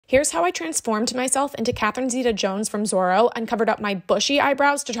Here's how I transformed myself into Catherine Zeta-Jones from Zorro and covered up my bushy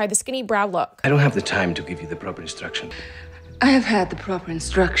eyebrows to try the skinny brow look. I don't have the time to give you the proper instruction. I have had the proper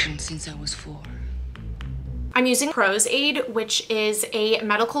instruction since I was 4. I'm using Pros Aid, which is a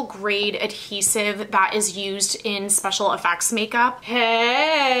medical grade adhesive that is used in special effects makeup.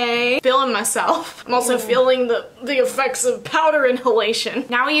 Hey! Feeling myself. I'm also feeling the effects of powder inhalation.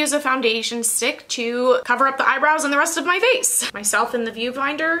 Now I use a foundation stick to cover up the eyebrows and the rest of my face. Myself in the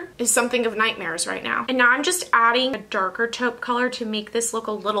viewfinder is something of nightmares right now. And now I'm just adding a darker taupe color to make this look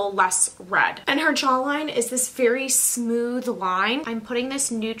a little less red. And her jawline is this very smooth line. I'm putting this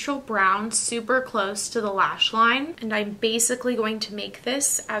neutral brown super close to the lash line, and I'm basically going to make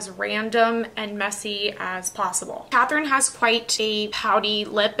this as random and messy as possible. Catherine has quite a pouty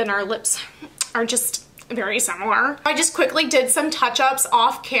lip and our lips are just very similar. I just quickly did some touch-ups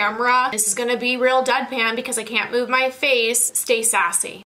off camera. This is gonna be real deadpan because I can't move my face. Stay sassy.